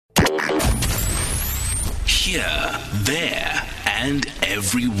Here, there, and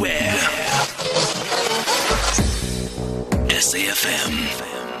everywhere. SAFM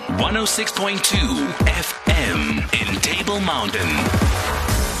 106.2 FM in Table Mountain.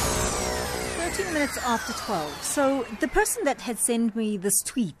 13 minutes after 12. So the person that had sent me this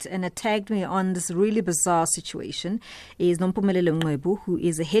tweet and had tagged me on this really bizarre situation is Nompumelelo Mqwebu, who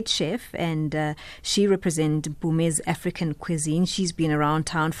is a head chef, and she represents Mpume's African cuisine. She's been around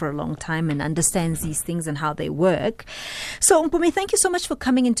town for a long time and understands these things and how they work. So Mpume, thank you so much for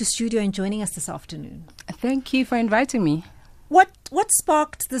coming into studio and joining us this afternoon. Thank you for inviting me. What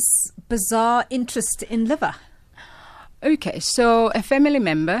sparked this bizarre interest in liver? Okay, so a family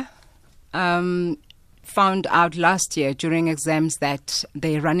member found out last year during exams that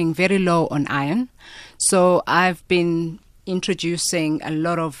they're running very low on iron. So I've been introducing a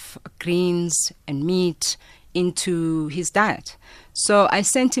lot of greens and meat into his diet. So I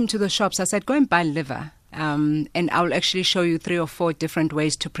sent him to the shops. I said, go and buy liver. And I'll actually show you 3 or 4 different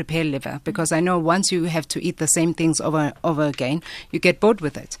ways to prepare liver, because I know once you have to eat the same things over again, you get bored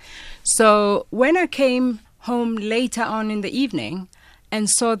with it. So when I came home later on in the evening and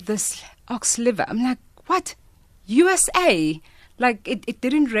saw this ox liver, I'm like, what? USA? Like, it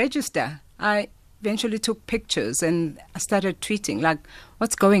didn't register. I eventually took pictures and I started tweeting, like,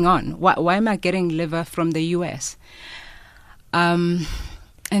 what's going on? Why am I getting liver from the US?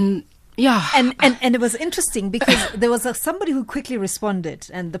 Yeah. And it was interesting because there was somebody who quickly responded,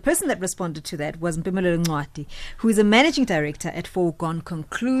 and the person that responded to that was Mpumelelo Ncwadi, who is a managing director at Foregone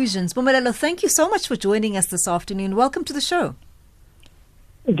Conclusions. Mpumelelo, thank you so much for joining us this afternoon. Welcome to the show.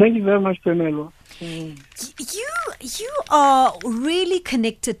 Thank you very much, Mpumelelo. You are really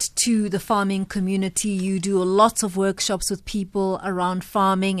connected to the farming community. You do lots of workshops with people around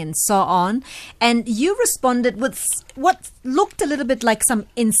farming and so on. And you responded with what looked a little bit like some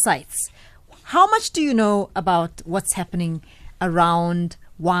insights. How much do you know about what's happening around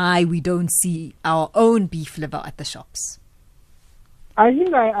why we don't see our own beef liver at the shops? I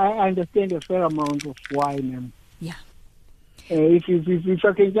think I understand a fair amount of why, ma'am. Yeah. If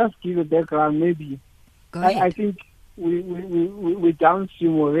I can just give a background, maybe. Go ahead. I think we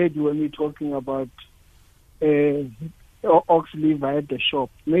downstream already when we're talking about ox liver at the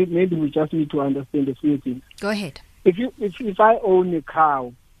shop. Maybe we just need to understand a few things. Go ahead. If I own a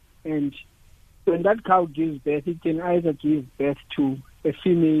cow, and when that cow gives birth, it can either give birth to a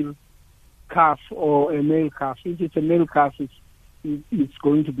female calf or a male calf. If it's a male calf, it's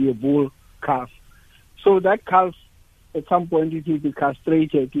going to be a bull calf. So that calf, at some point, it will be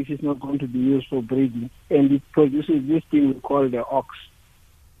castrated if it's not going to be used for breeding, and it produces this thing we call the ox.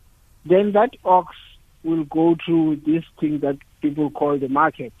 Then that ox will go through this thing that people call the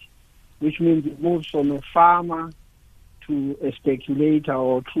market, which means it moves from a farmer to a speculator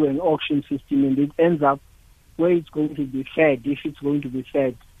or through an auction system, and it ends up where it's going to be fed, if it's going to be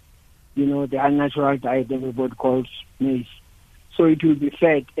fed, the unnatural diet everybody calls maize. So it will be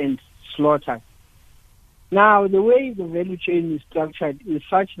fed and slaughtered. Now, the way the value chain is structured is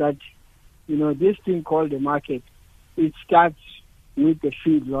such that, this thing called the market, it starts with the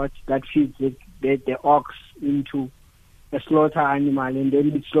feedlot that feeds the ox into a slaughter animal, and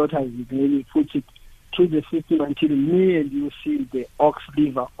then it slaughters it, and then it puts it through the system until me and you see the ox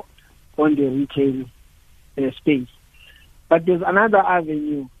liver on the retail space. But there's another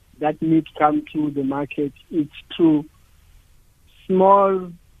avenue that meat comes to the market. It's through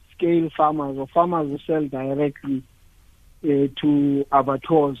small farmers or farmers who sell directly to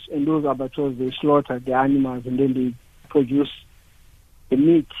abattoirs, and those abattoirs, they slaughter the animals and then they produce the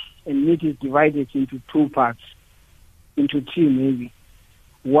meat, and meat is divided into 2 parts, into 3 maybe.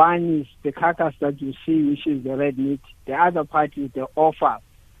 One is the carcass that you see, which is the red meat. The other part is the offal.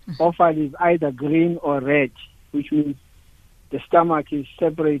 Offal is either green or red, which means the stomach is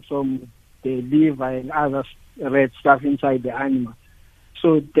separate from the liver and other red stuff inside the animal.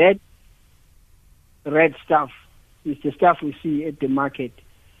 So that red stuff is the stuff we see at the market.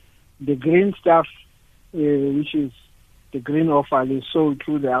 The green stuff, which is the green offal, is sold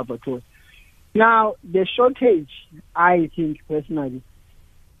through the abattoir. Now, the shortage, I think personally,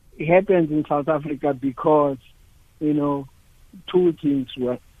 it happens in South Africa because, 2 things.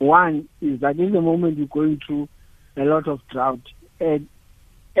 One is that in the moment you're going through a lot of drought, and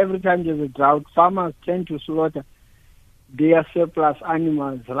every time there's a drought, farmers tend to slaughter their surplus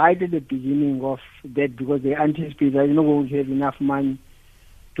animals right at the beginning of that, because they anticipate that they're not going to have enough money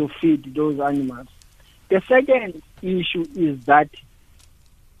to feed those animals. The second issue is that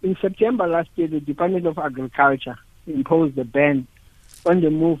in September last year, the Department of Agriculture imposed a ban on the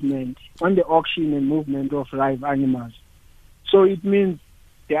movement, on the auction and movement of live animals. So it means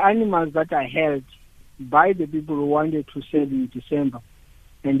the animals that are held by the people who wanted to sell in December,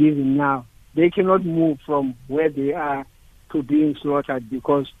 and even now. They cannot move from where they are to being slaughtered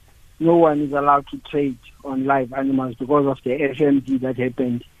because no one is allowed to trade on live animals because of the FMD that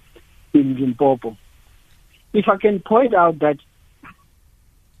happened in Limpopo. If I can point out that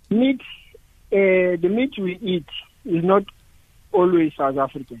the meat we eat is not always South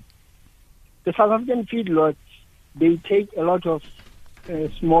African. The South African feedlots, they take a lot of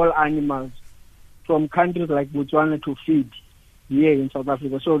small animals from countries like Botswana to feed here in South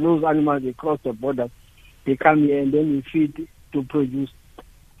Africa. So those animals, they cross the border, they come here, and then we feed to produce.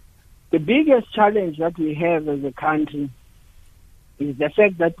 The biggest challenge that we have as a country is the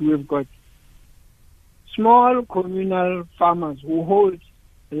fact that we've got small communal farmers who hold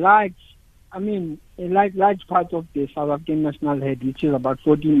large part of the South African national herd, which is about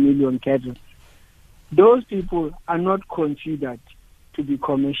 14 million cattle. Those people are not considered to be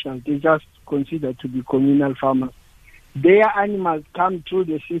commercial. They just considered to be communal farmers. Their animals come through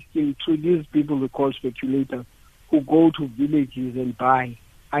the system through these people we call speculators, who go to villages and buy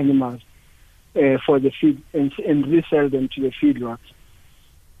animals for the feed and resell them to the feedlots.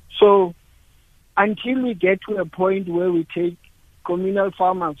 So until we get to a point where we take communal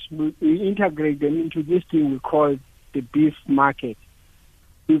farmers, we integrate them into this thing we call the beef market,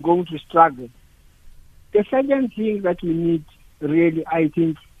 we're going to struggle. The second thing that we need, really, I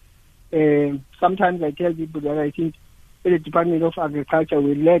think, sometimes I tell people that I think the Department of Agriculture,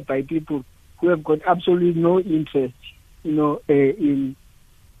 we're led by people who have got absolutely no interest, in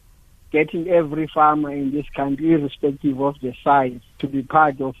getting every farmer in this country, irrespective of the size, to be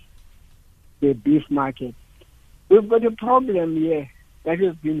part of the beef market. We've got a problem here that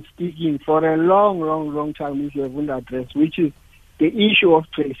has been sticking for a long time, which we haven't addressed, which is the issue of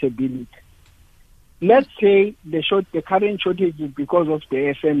traceability. Let's say the current shortage is because of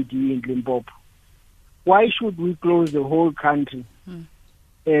the FMD in Limpopo. Why should we close the whole country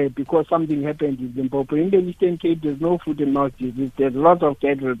because something happened in Limpopo? In the Eastern Cape, there's no foot and mouth disease. There's lots of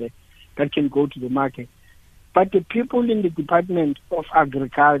cattle there that can go to the market. But the people in the Department of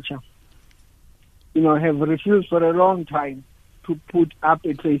Agriculture, have refused for a long time to put up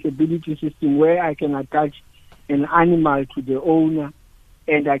a traceability system where I can attach an animal to the owner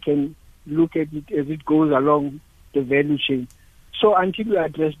and I can look at it as it goes along the value chain. So until we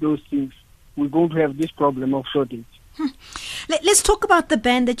address those things, we're going to have this problem of shortage. Let's talk about the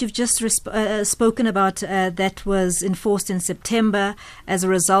ban that you've just spoken about that was enforced in September as a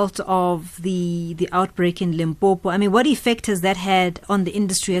result of the outbreak in Limpopo. I mean, what effect has that had on the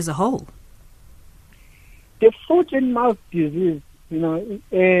industry as a whole? The foot and mouth disease, FMD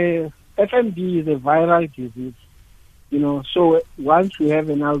is a viral disease. So once we have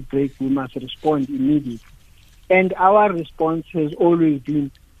an outbreak, we must respond immediately. And our response has always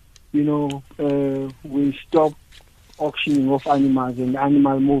been, we stop auctioning of animals and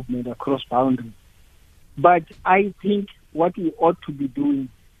animal movement across boundaries. But I think what we ought to be doing,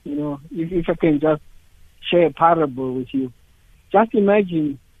 if I can just share a parable with you, just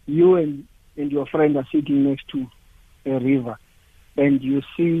imagine you and your friend are sitting next to a river and you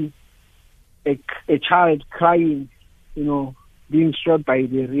see a child crying, being shot by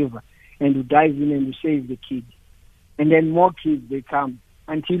the river, and you dive in and you save the kid. And then more kids, they come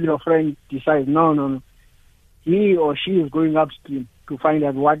until your friend decides, no, he or she is going upstream to find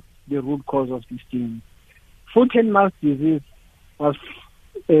out what the root cause of this thing is. Foot and mouth disease was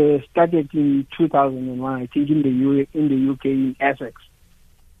started in 2001, I think, in the UK, in Essex.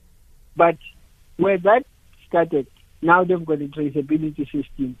 But where that started, now they've got a traceability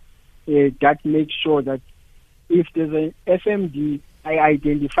system that makes sure that if there's an FMD, I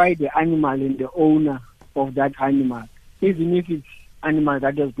identify the animal and the owner of that animal, even if it's animal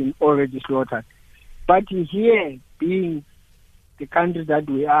that has been already slaughtered. But here, being the country that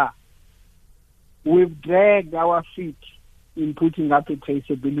we are, we've dragged our feet in putting up a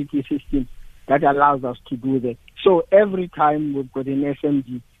traceability system that allows us to do that. So every time we've got an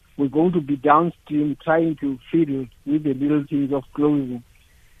FMD, we're going to be downstream trying to fiddle with the little things of closing,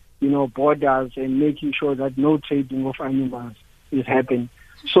 borders and making sure that no trading of animals is happening.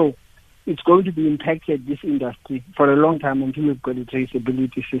 So it's going to be impacted, this industry, for a long time until we've got a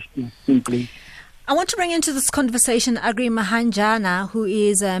traceability system in place. I want to bring into this conversation Agri Mahanjana, who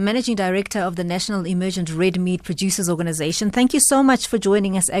is Managing Director of the National Emergent Red Meat Producers Organization. Thank you so much for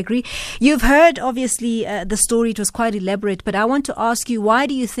joining us, Agri. You've heard, obviously, the story. It was quite elaborate, but I want to ask you, why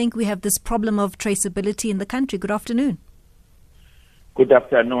do you think we have this problem of traceability in the country? Good afternoon. Good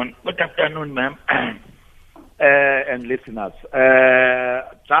afternoon. Good afternoon, ma'am, and listeners.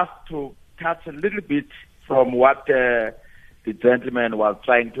 Just to touch a little bit from what the gentleman was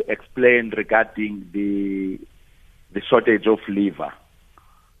trying to explain regarding the shortage of liver.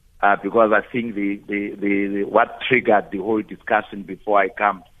 Because I think the what triggered the whole discussion before I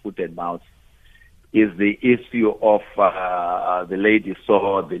come to foot and mouth is the issue of the lady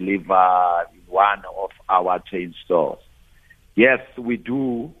saw the liver in one of our chain stores. Yes, we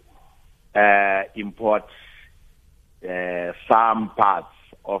do import some parts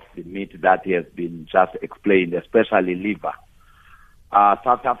of the meat that has been just explained, especially liver.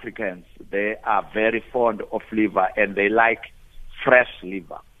 South Africans, they are very fond of liver and they like fresh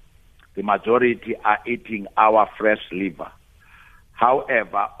liver. The majority are eating our fresh liver.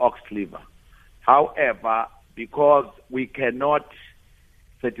 However, ox liver. However, because we cannot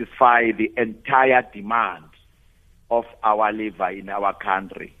satisfy the entire demand of our liver in our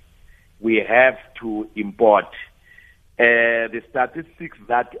country, we have to import. The statistics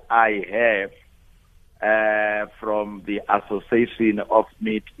that I have from the Association of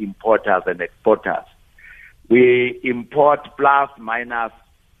Meat Importers and Exporters, we import plus minus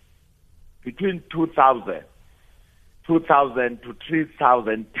between 2,000 to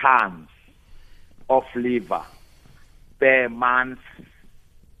 3,000 tons of liver per month,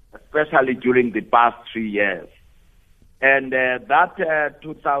 especially during the past 3 years. And that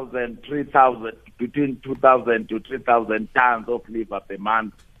 2,000, 3,000, between 2,000 to 3,000 tons of liver per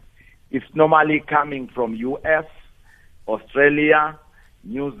month is normally coming from US, Australia,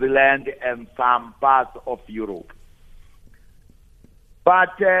 New Zealand, and some parts of Europe.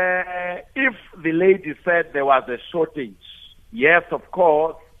 But if the lady said there was a shortage, yes, of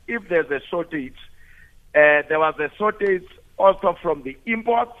course, if there's a shortage, there was a shortage also from the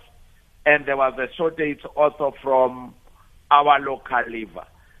imports, and there was a shortage also from our local liver.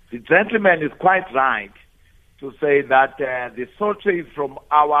 The gentleman is quite right to say that the shortage from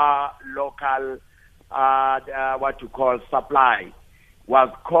our local, supply was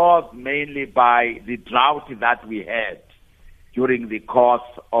caused mainly by the drought that we had during the course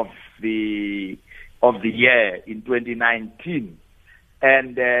of the year in 2019.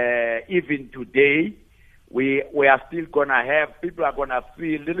 And even today, we are still gonna have, people are gonna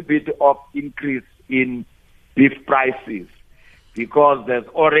see a little bit of increase in beef prices because there's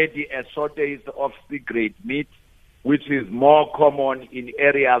already a shortage of C-grade meat, which is more common in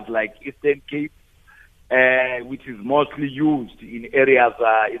areas like Eastern Cape, which is mostly used in areas,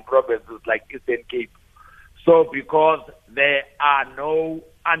 in provinces like Eastern Cape. So because there are no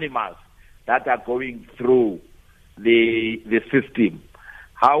animals that are going through the system.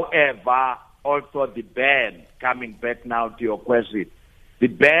 However, also the ban, coming back now to your question, the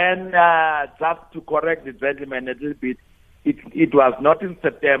ban, just to correct the gentleman a little bit, it was not in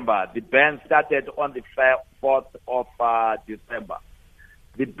September. The ban started on the 4th of December.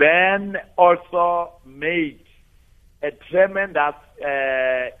 The ban also made a tremendous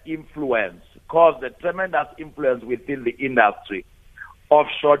influence, caused a tremendous influence within the industry of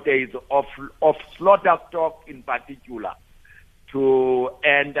shortage of slaughter stock in particular to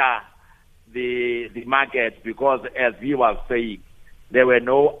enter the market, because as he was saying, there were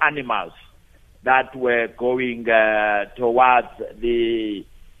no animals that were going towards the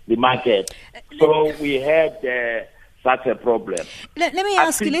market. So we had such a problem. Let me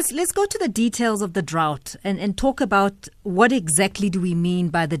ask you, let's go to the details of the drought and talk about what exactly do we mean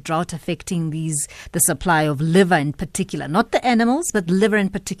by the drought affecting the supply of liver in particular, not the animals, but liver in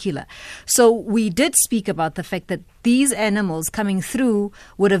particular. So we did speak about the fact that these animals coming through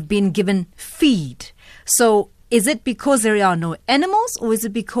would have been given feed. So is it because there are no animals, or is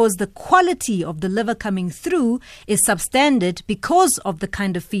it because the quality of the liver coming through is substandard because of the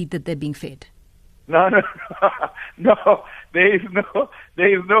kind of feed that they're being fed? No. There is no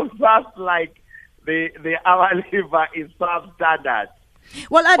such like our liver is substandard.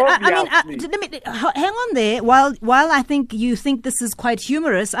 Well, I mean, let me hang on there. While I think you think this is quite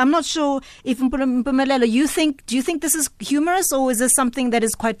humorous, I'm not sure if Mpumelelo, do you think this is humorous, or is this something that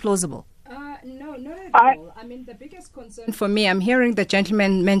is quite plausible? No, not at all. I mean, the biggest concern for me, I'm hearing the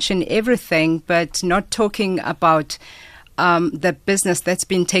gentleman mention everything, but not talking about the business that's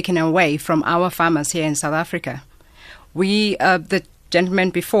been taken away from our farmers here in South Africa. The gentleman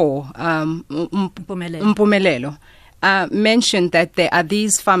before, Mpumelelo, mentioned that there are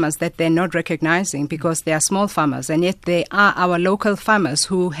these farmers that they're not recognizing because they are small farmers, and yet they are our local farmers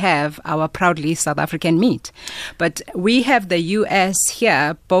who have our proudly South African meat. But we have the US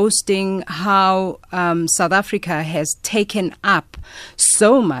here boasting how South Africa has taken up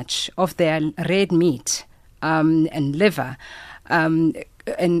so much of their red meat and liver. And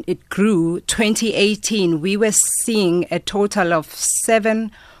it grew. 2018, we were seeing a total of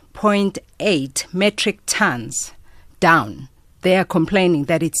 7.8 metric tons down. They are complaining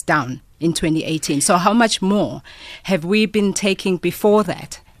that it's down in 2018. So how much more have we been taking before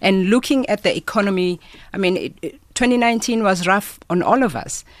that? And looking at the economy, 2019 was rough on all of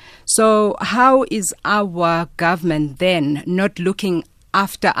us. So how is our government then not looking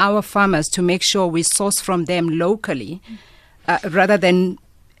after our farmers to make sure we source from them locally rather than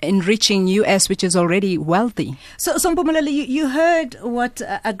enriching US, which is already wealthy? So Mpumelelo, you heard what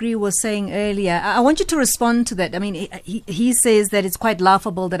Agri was saying earlier. I want you to respond to that. I mean, he says that it's quite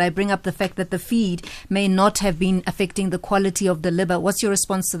laughable that I bring up the fact that the feed may not have been affecting the quality of the liver. What's your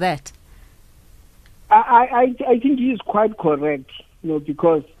response to that? I think he is quite correct,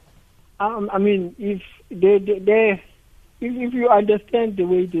 because if you understand the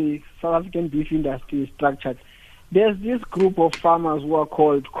way the South African beef industry is structured, there's this group of farmers who are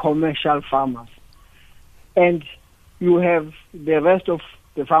called commercial farmers. And you have the rest of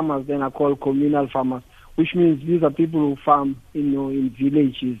the farmers then are called communal farmers, which means these are people who farm, in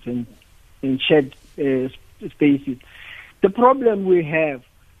villages and in shared spaces. The problem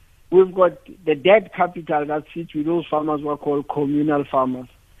we've got the dead capital that sits with those farmers who are called communal farmers,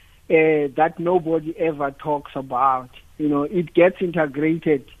 that nobody ever talks about. It gets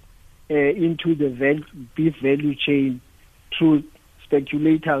integrated into the beef value chain through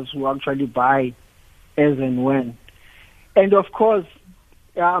speculators who actually buy as and when. And of course,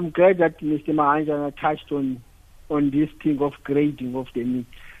 I'm glad that Mr. Mahanjana touched on this thing of grading of the meat.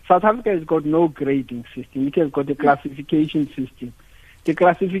 South Africa has got no grading system. It has got a classification system. The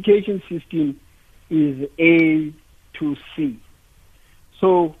classification system is A to C.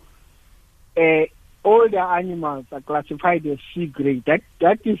 So all the animals are classified as C grade. That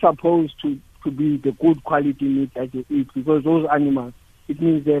is supposed to be the good quality meat that you eat, because those animals, it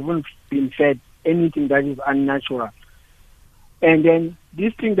means they haven't been fed anything that is unnatural. And then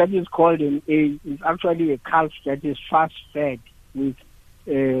this thing that is called an A is actually a calf that is fast fed with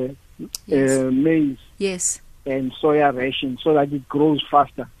maize and soya ration so that it grows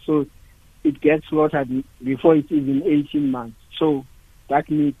faster. So it gets slaughtered before it's even 18 months. So that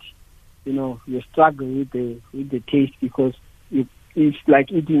meat, you struggle with the taste, because it's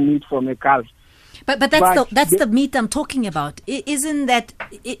like eating meat from a calf. But that's the meat I'm talking about. Isn't that,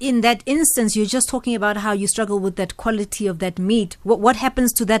 in that instance, you're just talking about how you struggle with that quality of that meat? What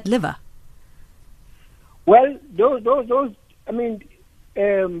happens to that liver? Well, those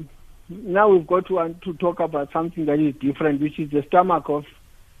now we've got to talk about something that is different, which is the stomach of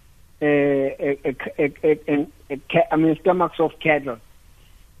stomachs of cattle.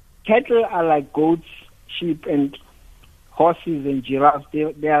 Cattle are like goats, sheep, and horses and giraffes.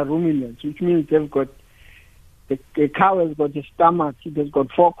 They are ruminants, which means they've got the cow has got a stomach. It has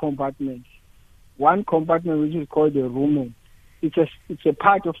got 4 compartments. One compartment, which is called the rumen, it's a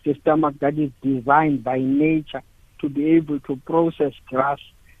part of the stomach that is designed by nature to be able to process grass,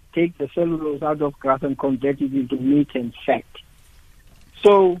 take the cellulose out of grass and convert it into meat and fat.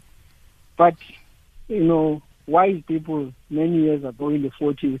 So, but wise people many years ago in the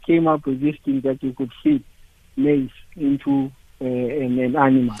 40s came up with this thing that you could feed maize into an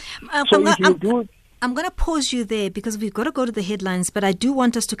animal. I'm going to pause you there, because we've got to go to the headlines, but I do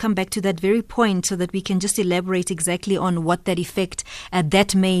want us to come back to that very point so that we can just elaborate exactly on what that effect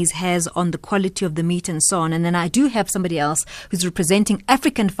that maize has on the quality of the meat and so on. And then I do have somebody else who's representing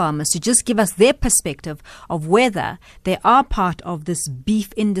African farmers to just give us their perspective of whether they are part of this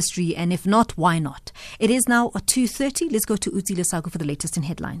beef industry, and if not, why not? It is now 2:30. Let's go to Uzi Lesago for the latest in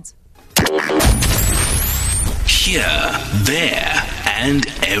headlines. Here, there, and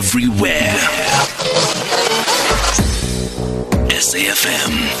everywhere.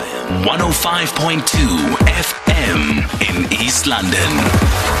 SAFM 105.2 FM in East London.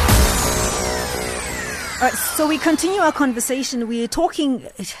 So we continue our conversation. We're talking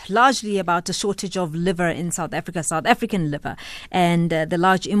largely about the shortage of liver in South Africa, South African liver, and the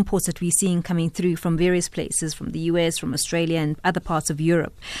large imports that we're seeing coming through from various places, from the US, from Australia, and other parts of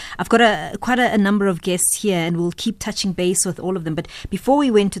Europe. I've got quite a number of guests here, and we'll keep touching base with all of them. But before we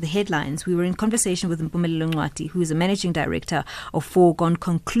went to the headlines, we were in conversation with Mpumelelo Ncwadi, who is a managing director of Foregone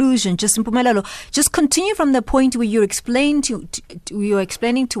Conclusions. Just Mpumelelo, just continue from the point where you're explaining to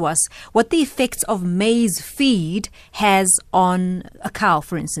us what the effects of maize feed has on a cow,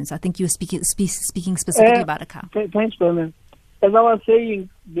 for instance. I think you were speaking specifically about a cow. Thanks, Bernard. As I was saying,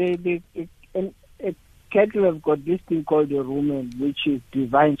 the cattle have got this thing called the rumen, which is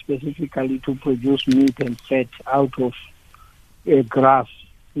designed specifically to produce meat and fat out of grass.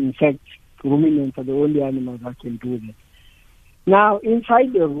 In fact, ruminants are the only animals that can do that. Now,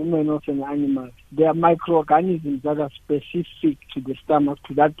 inside the rumen of an animal, there are microorganisms that are specific to the stomach,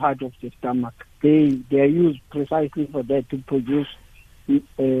 to that part of the stomach. They are used precisely for that, to produce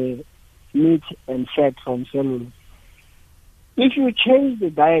meat and fat from cellulose. If you change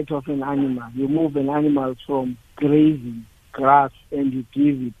the diet of an animal, you move an animal from grazing grass and you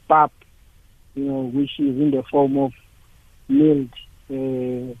give it pap, which is in the form of milled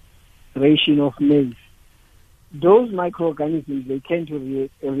ration of maize. Those microorganisms, they tend to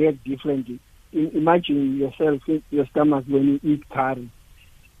react differently. Imagine yourself, your stomach, when you eat curry.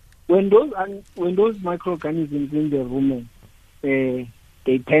 When those microorganisms in the rumen, they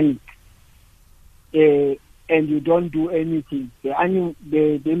panic, and you don't do anything,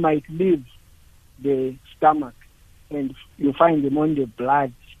 they might leave the stomach, and you find them on the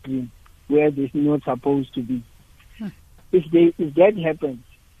blood stream where they're not supposed to be. If that happens,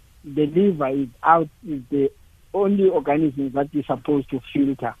 the liver is the only organism that is supposed to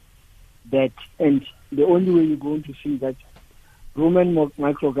filter that, and the only way you're going to see that rumen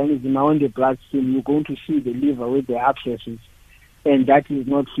microorganism are on the bloodstream, you're going to see the liver with the abscesses, and that is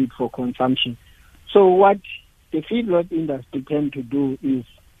not fit for consumption. So what the feedlot industry tend to do is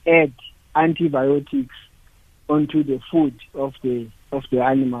add antibiotics onto the food of the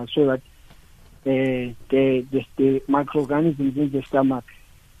animal, so that the microorganisms in the stomach,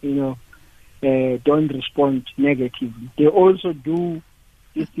 don't respond negatively. They also do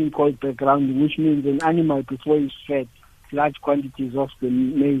this thing called backgrounding, which means an animal, before it's fed large quantities of the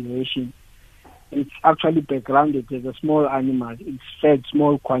maize ration, it's actually backgrounded as a small animal. It's fed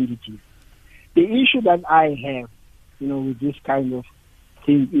small quantities. The issue that I have, with this kind of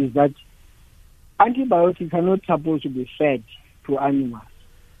thing is that antibiotics are not supposed to be fed to animals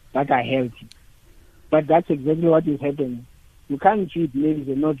that are healthy. But that's exactly what is happening. You can't feed maize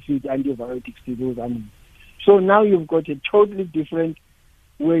and not feed antibiotics to those animals. So now you've got a totally different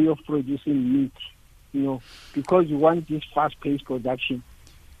way of producing meat, because you want this fast-paced production.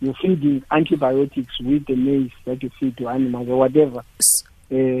 You're feeding antibiotics with the maize that you feed to animals or whatever.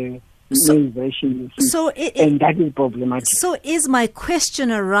 And that is problematic. So is my question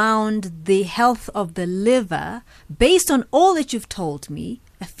around the health of the liver, based on all that you've told me,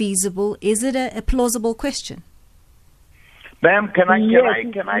 feasible? Is it a plausible question? Ma'am, can I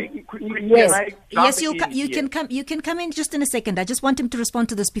Yes, you can come in just in a second. I just want him to respond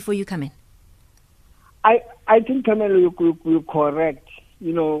to this before you come in. I think, Mpumelelo, you're correct.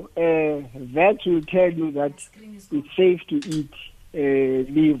 Vets will tell you that it's safe to eat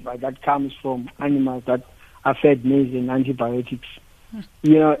liver that comes from animals that are fed maize and antibiotics.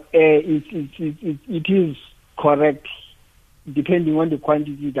 It is correct, depending on the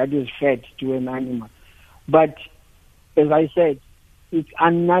quantity that is fed to an animal. But as I said, it's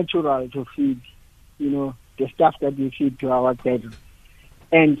unnatural to feed, the stuff that we feed to our cattle.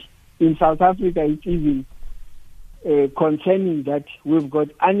 And in South Africa, it's even concerning that we've got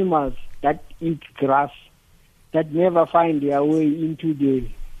animals that eat grass that never find their way into the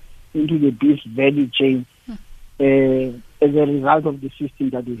beef value chain as a result of the system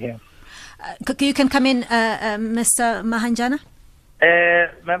that we have. You can come in, Mr. Mahanjana.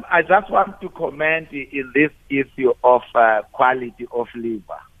 Ma'am, I just want to comment in this issue of quality of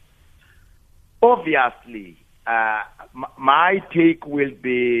liver. Obviously, my take will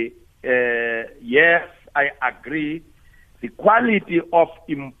be, yes, I agree. The quality of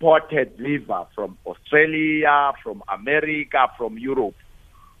imported liver from Australia, from America, from Europe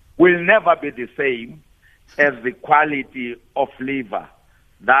will never be the same as the quality of liver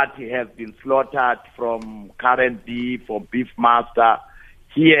that has been slaughtered from current beef or beef master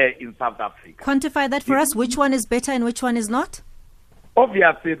here in South Africa. Quantify that for us. Which one is better and which one is not?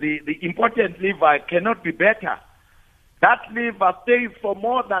 Obviously, the imported liver cannot be better. That liver stays for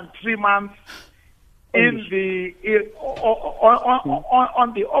more than 3 months on the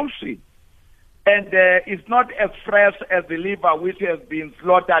ocean, and it's not as fresh as the liver which has been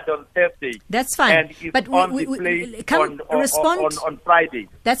slaughtered on Thursday. That's fine. And it's but on the plate on Friday.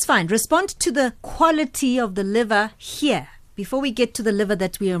 That's fine. Respond to the quality of the liver here before we get to the liver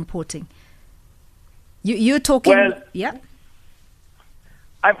that we are importing. You're talking. Well, yeah.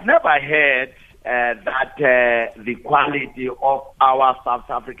 I've never heard that the quality of our South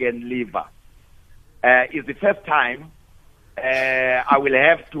African liver is the first time. I will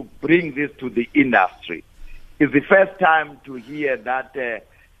have to bring this to the industry. It's the first time to hear that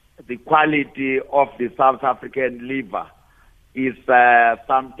the quality of the South African liver is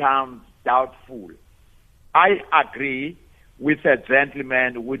sometimes doubtful. I agree with a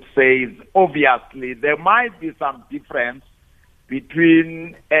gentleman which says, obviously, there might be some difference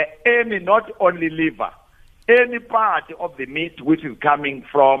between not only liver, any part of the meat which is coming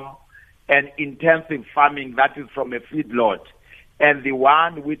from an intensive farming, that is from a feedlot, and the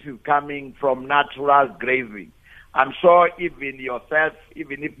one which is coming from natural grazing. I'm sure even yourself,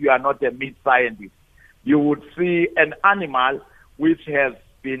 even if you are not a meat scientist, you would see an animal which has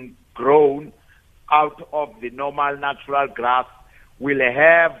been grown out of the normal natural grass will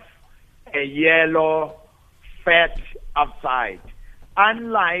have a yellow fat outside,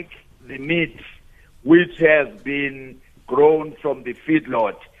 unlike the meat which has been grown from the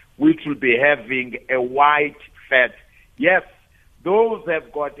feedlot, which will be having a white fat. Yes, those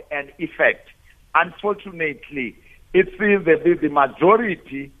have got an effect. Unfortunately, it seems that the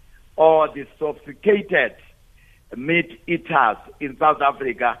majority or the sophisticated meat eaters in South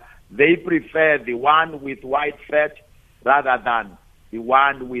Africa, they prefer the one with white fat rather than the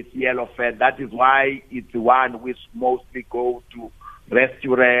one with yellow fat. That is why it's the one which mostly go to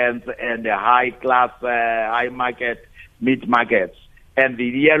restaurants and the high-class, high-market meat markets. And the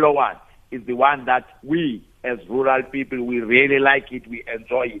yellow one is the one that we, as rural people, we really like it, we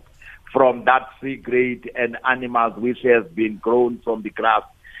enjoy it, from that C-grade and animals which has been grown from the grass.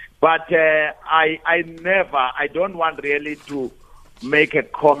 But I don't want really to make a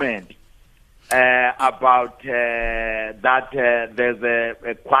comment about that there's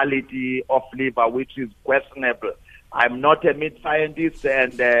a quality of liver which is questionable. I'm not a meat scientist,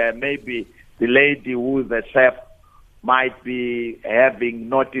 and maybe the lady who is a chef might be having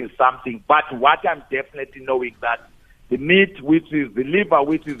noticed something. But what I'm definitely knowing that the meat which is the liver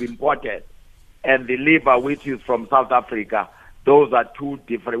which is imported and the liver which is from South Africa, those are two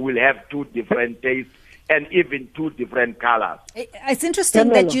different, will have two different tastes and even two different colors. It's interesting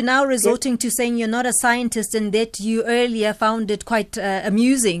that you're now resorting to saying you're not a scientist and that you earlier found it quite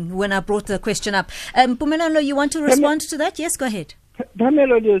amusing when I brought the question up. Mpumelelo, you want to respond to that? Yes, go ahead.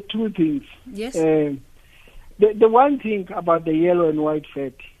 Pamela, there's two things. Yes. The one thing about the yellow and white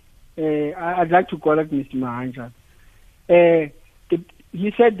fat, I'd like to correct Mr. Mahanja.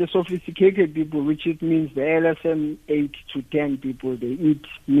 He said the sophisticated people, which it means the LSM 8 to 10 people, they eat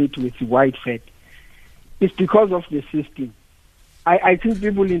meat with white fat. It's because of the system. I think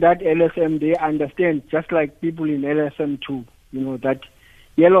people in that LSM, they understand, just like people in LSM 2, that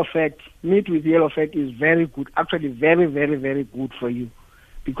yellow fat, meat with yellow fat is very good, actually very, very, very good for you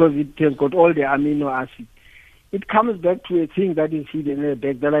because it has got all the amino acids. It comes back to a thing that is hidden in the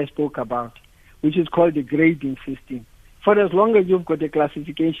back that I spoke about, which is called the grading system. For as long as you've got a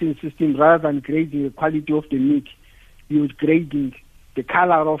classification system, rather than grading the quality of the meat, you're grading the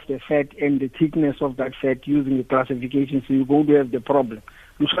color of the fat and the thickness of that fat using the classification, so you're going to have the problem.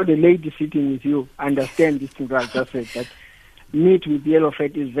 I'm sure the lady sitting with you understand this thing I just said, that meat with yellow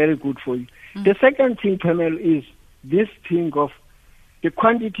fat is very good for you. The second thing, Pamela, is this thing of the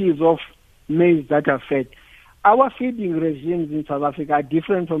quantities of maize that are fed. Our feeding regimes in South Africa are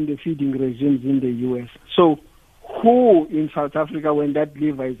different from the feeding regimes in the U.S. So who in South Africa, when that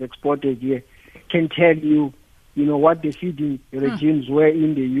liver is exported here, can tell you, what the feeding regimes were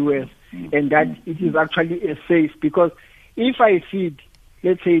in the U.S. and that it is actually a safe? Because if I feed,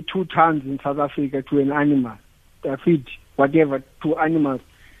 let's say, 2 tons in South Africa to an animal, I feed whatever, 2 animals,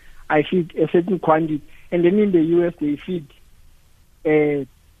 I feed a certain quantity, and then in the U.S. they feed the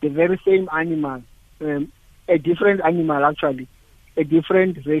very same animal, a different animal actually, a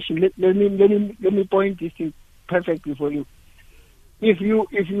different ration. Let me point this thing perfectly for you. If you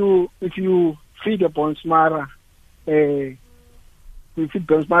feed a Bonsmara, we feed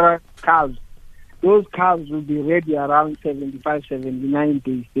Bonsmara calves, those calves will be ready around 75, 79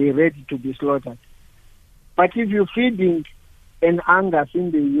 days. They're ready to be slaughtered. But if you're feeding an Angus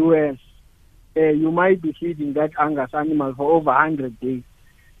in the U.S., you might be feeding that Angus animal for over 100 days.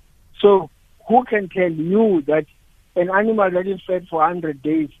 So who can tell you that an animal that is fed for 100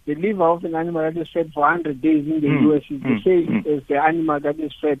 days, the liver of an animal that is fed for 100 days in the U.S. is the same as the animal that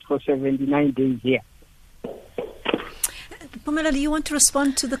is fed for 79 days here? Mpumelelo, do you want to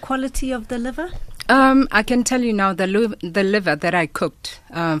respond to the quality of the liver? I can tell you now the liver that I cooked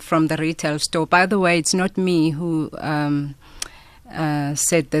from the retail store. By the way, it's not me who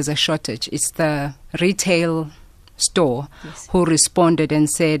said there's a shortage. It's the retail store who responded and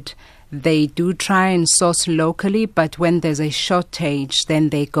said they do try and source locally, but when there's a shortage, then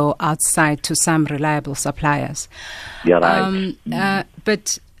they go outside to some reliable suppliers. You're right.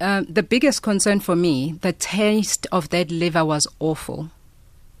 But the biggest concern for me, the taste of that liver was awful.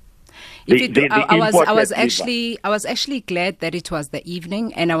 I was actually glad that it was the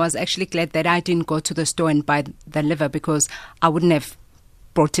evening, and I was actually glad that I didn't go to the store and buy the liver, because I wouldn't have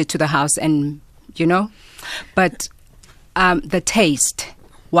brought it to the house, and but the taste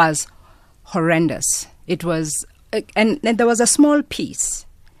was horrendous. It was, and there was a small piece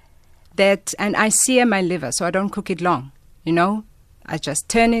that, and I sear my liver, so I don't cook it long, you know. I just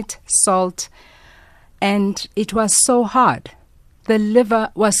turn it, salt, and it was so hard. The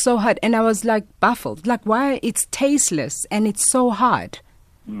liver was so hard, and I was like baffled, like why it's tasteless and it's so hard.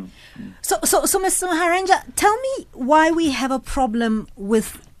 So, Mr. Maharanja, tell me why we have a problem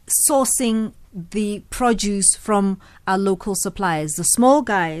with sourcing the produce from our local suppliers, the small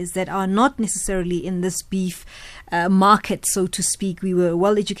guys that are not necessarily in this beef market, so to speak. We were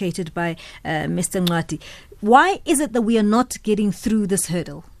well educated by Mr. Ncwadi. Why is it that we are not getting through this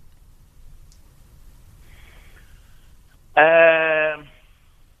hurdle?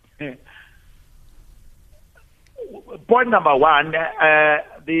 Point number one,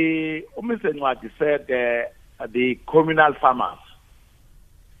 the Mr. Ncwadi said the communal farmers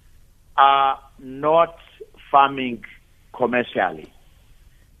are not farming commercially.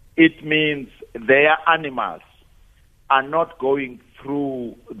 It means their animals are not going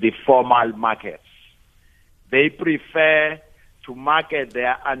through the formal markets. They prefer to market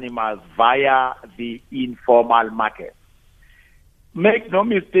their animals via the informal market. Make no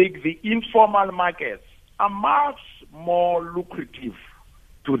mistake, the informal markets are much more lucrative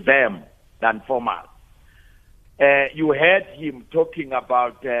to them than formal. You heard him talking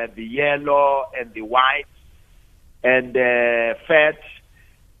about the yellow and the white and fat.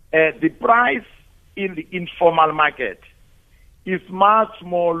 The price in the informal market is much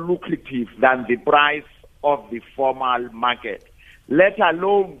more lucrative than the price of the formal market, let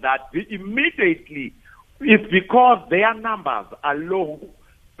alone that immediately it's because their numbers are low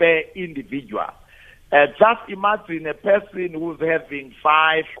per individual. Just imagine a person who's having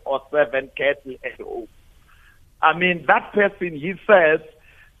 5 or 7 cattle at home. I mean, that person, he says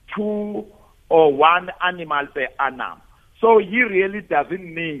 2 or 1 animal per annum. So he really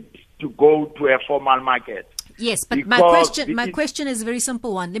doesn't need to go to a formal market. Yes, but my question is a very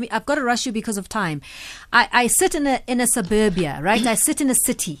simple one. I've got to rush you because of time. I sit in a suburbia, right? I sit in a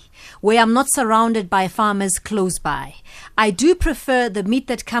city where I'm not surrounded by farmers close by. I do prefer the meat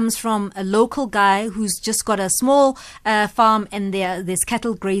that comes from a local guy who's just got a small farm and there's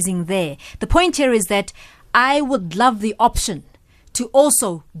cattle grazing there. The point here is that I would love the option to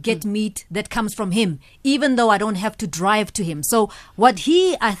also get meat that comes from him, even though I don't have to drive to him. So what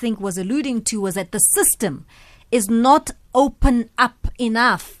he, I think, was alluding to was that the system is not open up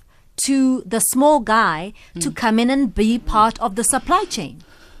enough to the small guy to come in and be part of the supply chain.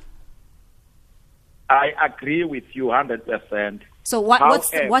 I agree with you 100%. So what's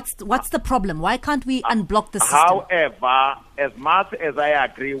the problem? Why can't we unblock the system? However, as much as I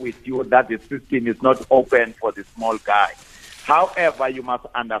agree with you that the system is not open for the small guy, however, you must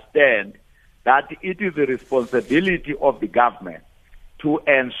understand that it is the responsibility of the government to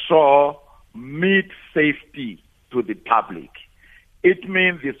ensure meat safety to the public. It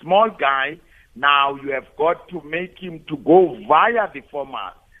means the small guy, now you have got to make him to go via the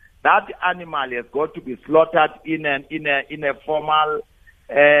formal. That animal has got to be slaughtered in a formal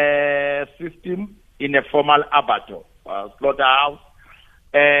system, in a formal abattoir, slaughterhouse,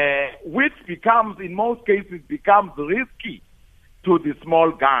 which becomes, in most cases, becomes risky to the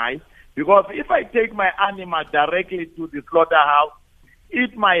small guy, because if I take my animal directly to the slaughterhouse,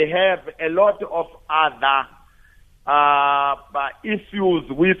 it might have a lot of other issues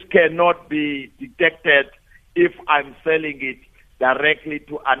which cannot be detected if I'm selling it directly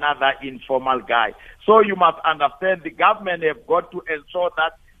to another informal guy. So you must understand the government have got to ensure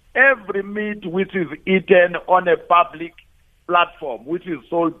that every meat which is eaten on a public platform, which is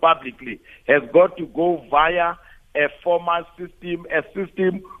sold publicly, has got to go via a formal system, a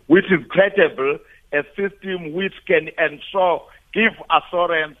system which is credible, a system which can ensure, give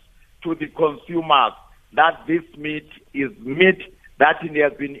assurance to the consumers that this meat is meat that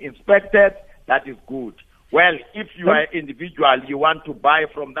has been inspected, that is good. Well, if you are an individual, you want to buy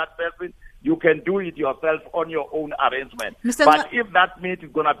from that person, you can do it yourself on your own arrangement. But if that meat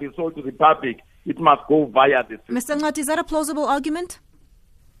is going to be sold to the public, it must go via the system. Mr. Ncwadi, is that a plausible argument?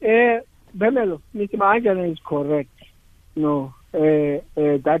 Mr. Maharanja is correct. No,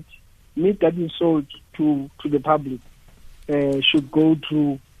 that meat that is sold to the public should go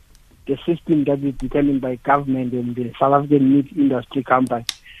through the system that is determined by government and the South African Meat Industry Company.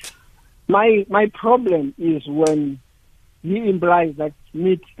 My problem is when he implies that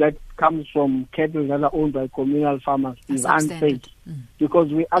meat that comes from cattle that are owned by communal farmers is unsafe, because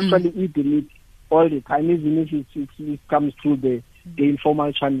we actually eat the meat all the time, even if it comes through the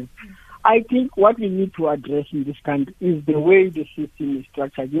informal channel. I think what we need to address in this country is the way the system is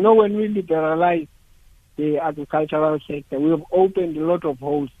structured. You know, when we liberalize the agricultural sector, we have opened a lot of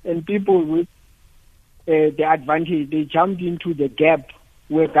holes, and people with the advantage. They jumped into the gap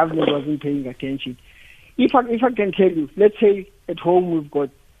where government wasn't paying attention. If I can tell you, let's say at home we've got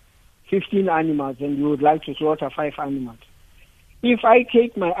 15 animals and we would like to slaughter 5 animals. If I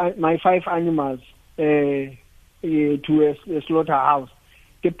take my 5 animals to a slaughterhouse,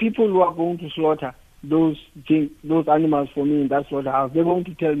 the people who are going to slaughter those animals for me in that slaughterhouse, they're going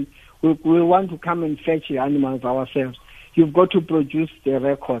to tell me, we want to come and fetch the animals ourselves. You've got to produce the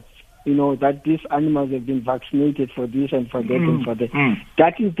records, that these animals have been vaccinated for this and for that and for that.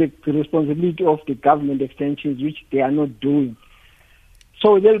 That is the responsibility of the government extensions, which they are not doing.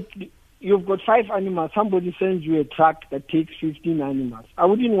 So you've got 5 animals. Somebody sends you a truck that takes 15 animals. I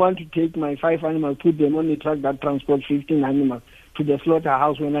wouldn't want to take my 5 animals, put them on a truck that transports 15 animals to the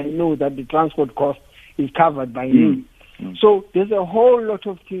slaughterhouse when I know that the transport cost is covered by me. So there's a whole lot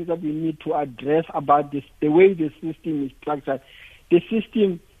of things that we need to address about this, the way the system is structured. The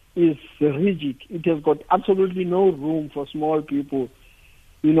system is rigid. It has got absolutely no room for small people,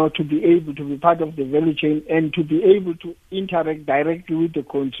 to be able to be part of the value chain and to be able to interact directly with the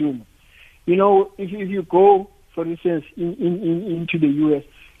consumer. If you go, for instance, into the U.S.,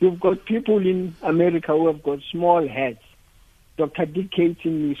 you've got people in America who have got small heads. Dr. Dick Cates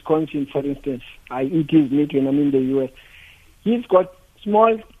in Wisconsin, for instance, I eat his meat when I'm in the U.S. He's got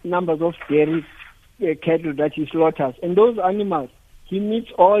small numbers of dairy cattle that he slaughters. And those animals, he meets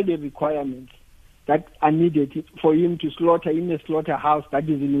all the requirements that are needed for him to slaughter in a slaughterhouse that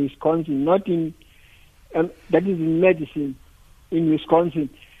is in Wisconsin, not in, that is in Madison, in Wisconsin,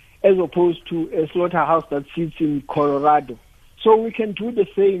 as opposed to a slaughterhouse that sits in Colorado. So we can do the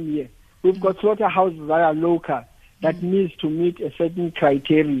same here. We've got slaughterhouses that are local, that needs to meet a certain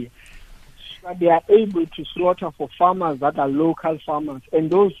criteria. But they are able to slaughter for farmers that are local farmers. And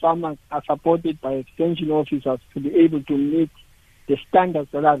those farmers are supported by extension officers to be able to meet the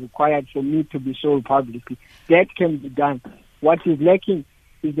standards that are required for meat to be sold publicly. That can be done. What is lacking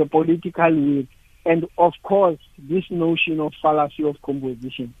is the political will. And of course, this notion of fallacy of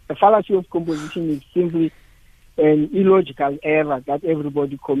composition. The fallacy of composition is simply an illogical error that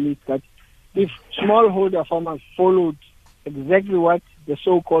everybody commits, that if smallholder farmers followed exactly what the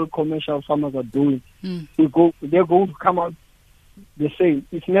so-called commercial farmers are doing, they're going to come out the same.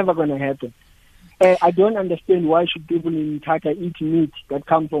 It's never going to happen. I don't understand why should people in Tata eat meat that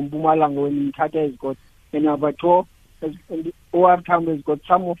come from Mpumalanga when Tata has got an abattoir, and OR Town has got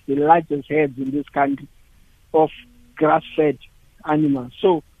some of the largest herds in this country of grass-fed animals.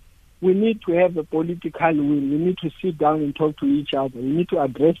 So we need to have a political will. We need to sit down and talk to each other. We need to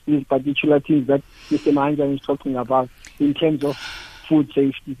address these particular things that Mr. Mahanjan is talking about in terms of food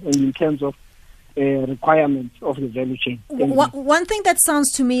safety and in terms of requirements of the value chain. One thing that sounds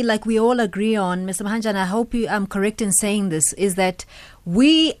to me like we all agree on, Mr. Mahanjan, I hope I'm correct in saying this, is that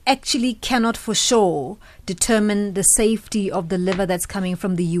we actually cannot for sure determine the safety of the liver that's coming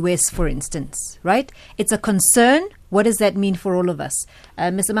from the US, for instance, right? It's a concern. What does that mean for all of us?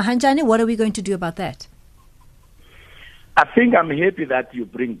 Mr. Mahanjan, what are we going to do about that? I think I'm happy that you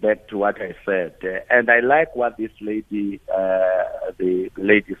bring back to what I said. And I like what this lady, the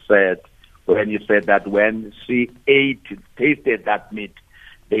lady said, when you said that when she tasted that meat,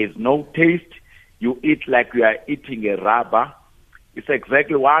 there is no taste. You eat like you are eating a rubber. It's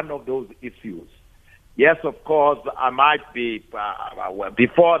exactly one of those issues. Yes, of course, I might be,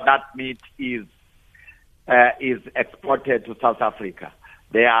 before that meat is exported to South Africa,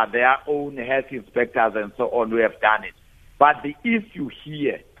 they are their own health inspectors and so on who have done it. But the issue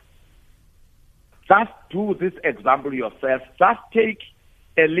here, just do this example yourself. Just take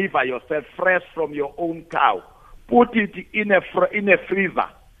a liver yourself, fresh from your own cow. Put it in a freezer.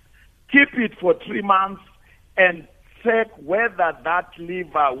 Keep it for 3 months and check whether that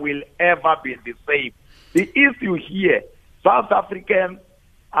liver will ever be the same. The issue here, South Africans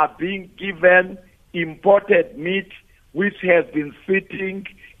are being given imported meat which has been sitting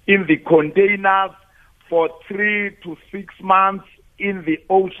in the containers for 3 to 6 months in the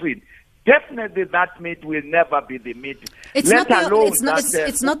ocean. Definitely, that meat will never be the meat. The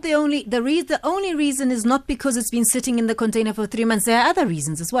only reason is not because it's been sitting in the container for 3 months. There are other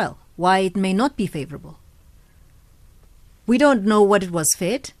reasons as well why it may not be favorable. We don't know what it was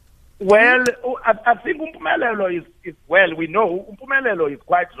fed. Well, I think Mpumelelo is well. We know Mpumelelo is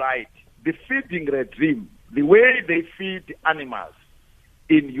quite right. The feeding regime, the way they feed animals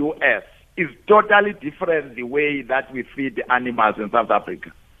in US, is totally different the way that we feed animals in South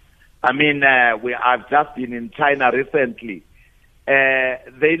Africa. I mean, I've just been in China recently.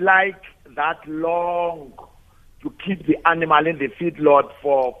 They like that long to keep the animal in the feedlot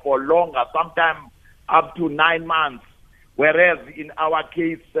for longer, sometimes up to 9 months. whereas in our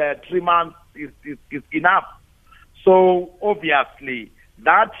case, 3 months is enough. So obviously,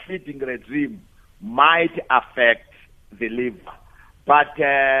 that feeding regime might affect the liver, but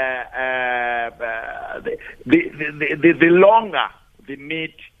the longer the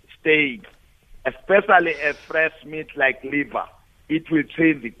meat stays, especially a fresh meat like liver, it will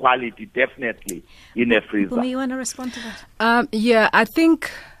change the quality definitely in a freezer. Mpume, you want to respond to that? Yeah, I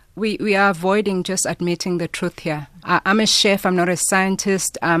think we are avoiding just admitting the truth here. I'm a chef, I'm not a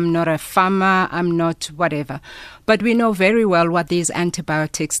scientist, I'm not a farmer, I'm not whatever. But we know very well what these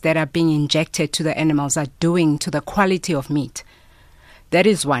antibiotics that are being injected to the animals are doing to the quality of meat. That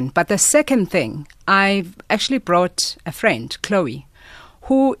is one. But the second thing, I've actually brought a friend, Chloe,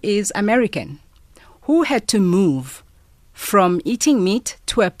 who is American, who had to move from eating meat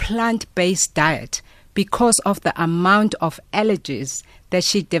to a plant-based diet because of the amount of allergies that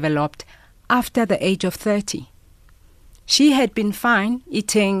she developed after the age of 30. She had been fine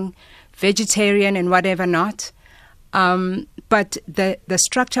eating vegetarian and whatever not, but the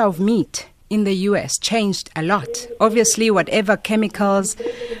structure of meat in the US changed a lot. Obviously, whatever chemicals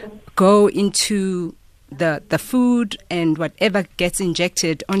go into the food and whatever gets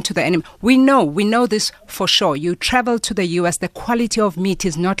injected onto the animal. We know this for sure. You travel to the US, the quality of meat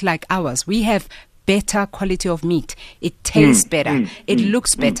is not like ours. We have better quality of meat. It tastes better. It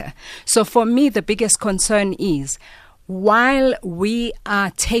looks better. So for me, the biggest concern is while we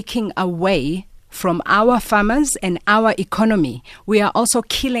are taking away from our farmers and our economy, we are also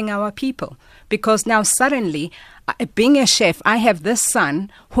killing our people. Because now suddenly, being a chef, I have this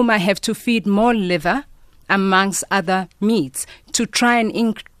son whom I have to feed more liver amongst other meats to try and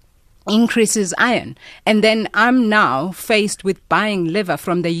increase his iron. And then I'm now faced with buying liver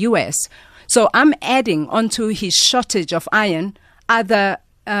from the US. So I'm adding onto his shortage of iron other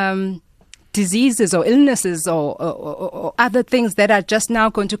diseases or illnesses or other things that are just now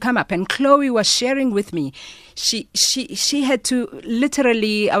going to come up. And Chloe was sharing with me, she had to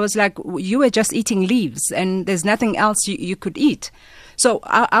literally, I was like, you were just eating leaves and there's nothing else you could eat. So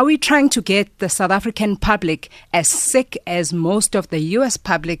are we trying to get the South African public as sick as most of the US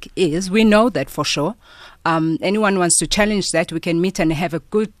public is? We know that for sure. Anyone wants to challenge that, we can meet and have a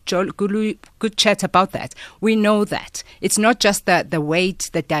good chat about that. We know that. It's not just the weight,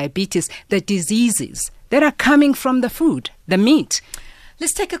 the diabetes, the diseases that are coming from the food, the meat.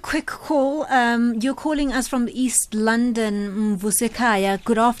 Let's take a quick call. You're calling us from East London, Mvusekaya.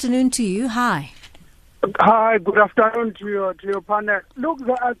 Good afternoon to you. Hi. Hi, good afternoon to your panel. Look,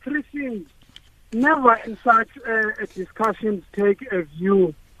 there are three things. Never in such a discussion take a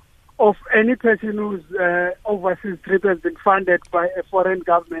view of any person whose overseas trip has been funded by a foreign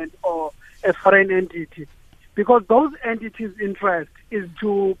government or a foreign entity. Because those entities' interest is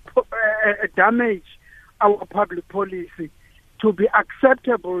to damage our public policy, to be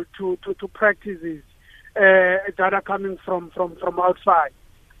acceptable to practices that are coming from outside.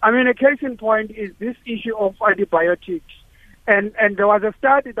 I mean, a case in point is this issue of antibiotics. And there was a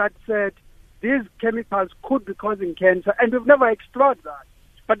study that said these chemicals could be causing cancer, and we've never explored that.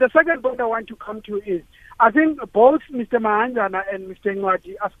 But the second point I want to come to is, I think both Mr. Mahanjana and Mr.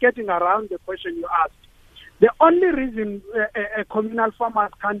 Ncwadi are skating around the question you asked. The only reason communal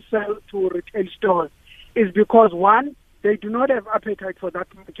farmers can't sell to retail stores is because, one, they do not have appetite for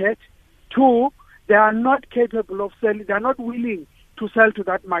that market. Two, they are not capable of selling, they are not willing to sell to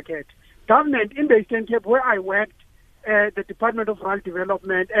that market. Government in the Eastern Cape, where I worked, the Department of Rural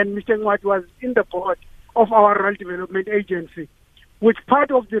Development, and Mr. Ncwadi was in the board of our Rural Development Agency, which part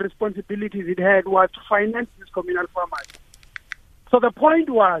of the responsibilities it had was to finance these communal farmers. So the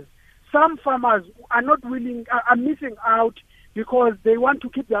point was, some farmers are not willing, are missing out because they want to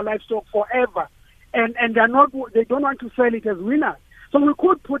keep their livestock forever, and they don't want to sell it as winners. So we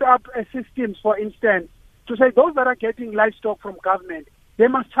could put up systems, for instance, to say those that are getting livestock from government, they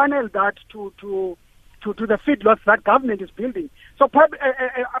must channel that to the feedlots that government is building. So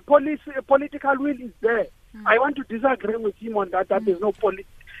a political will is there. I want to disagree with him on that there's no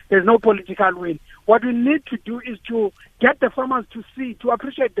political will. What we need to do is to get the farmers to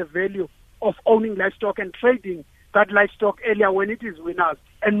appreciate the value of owning livestock and trading that livestock earlier when it is winners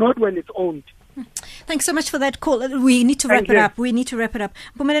and not when it's owned. Thanks so much for that call. We need to wrap it up.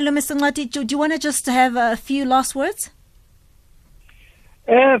 Mpumelelo, Mr. Ncwadi, do you want to just have a few last words?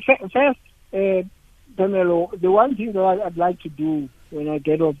 First, Mpumelelo, the one thing that I'd like to do when I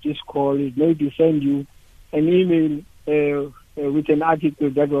get off this call is maybe send you an email with an article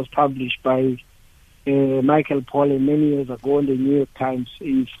that was published by Michael Pollan many years ago in the New York Times.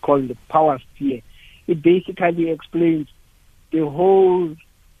 It's called The Power Sphere. It basically explains the whole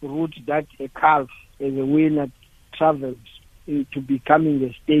route that a calf as a winner travels to becoming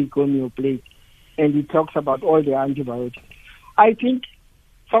a steak on your plate, and he talks about all the antibiotics. I think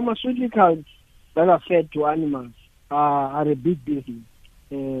pharmaceuticals that are fed to animals are a big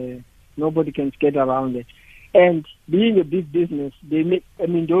business. Nobody can skate around it. And being a big business,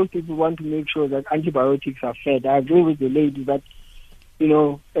 those people want to make sure that antibiotics are fed. I agree with the lady that,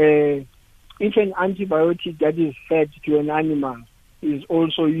 if an antibiotic that is fed to an animal is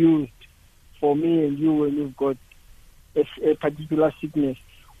also used for me and you when you've got a particular sickness,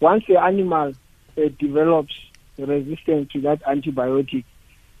 once the animal develops resistance to that antibiotic,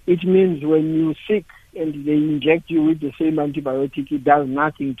 it means when you're sick and they inject you with the same antibiotic, it does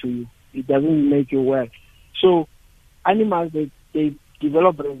nothing to you. It doesn't make you well. So animals, they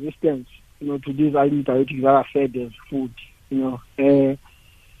develop resistance, to these antibiotics that are fed as food.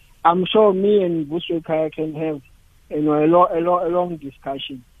 I'm sure me and Buswekaya can have, a long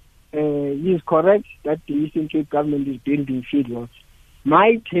discussion. He is correct that the Eastern Cape government is building feedlots.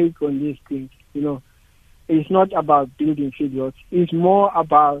 My take on these things, is not about building feedlots. It's more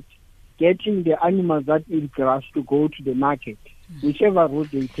about getting the animals that eat grass to go to the market, whichever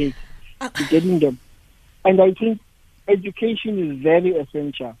route they take, to getting them. And I think education is very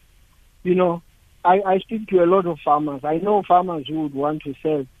essential. I speak to a lot of farmers. I know farmers who would want to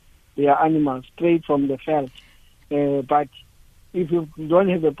sell their animals straight from the feld. But if you don't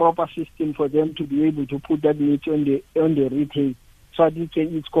have a proper system for them to be able to put that meat on the retail, so that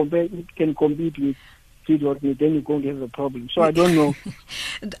it can compete with feedlot meat, then you're going to have a problem. So I don't know.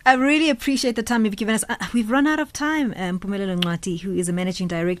 I really appreciate the time you've given us. We've run out of time. Mpumelelo Ncwadi, who is a managing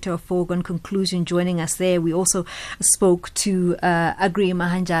director of Foregone Conclusions, joining us there. We also spoke to Agri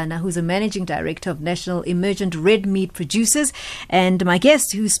Mahanjana, who's a managing director of National Emergent Red Meat Producers. And my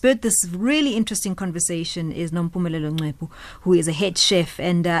guest who spurred this really interesting conversation is Nompumelelo Mqwebu, who is a head chef.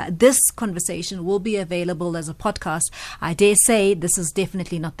 And this conversation will be available as a podcast. I dare say this is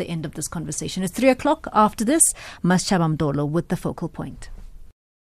definitely not the end of this conversation. It's 3:00. After this, Maschaba Mdolo with The Focal Point.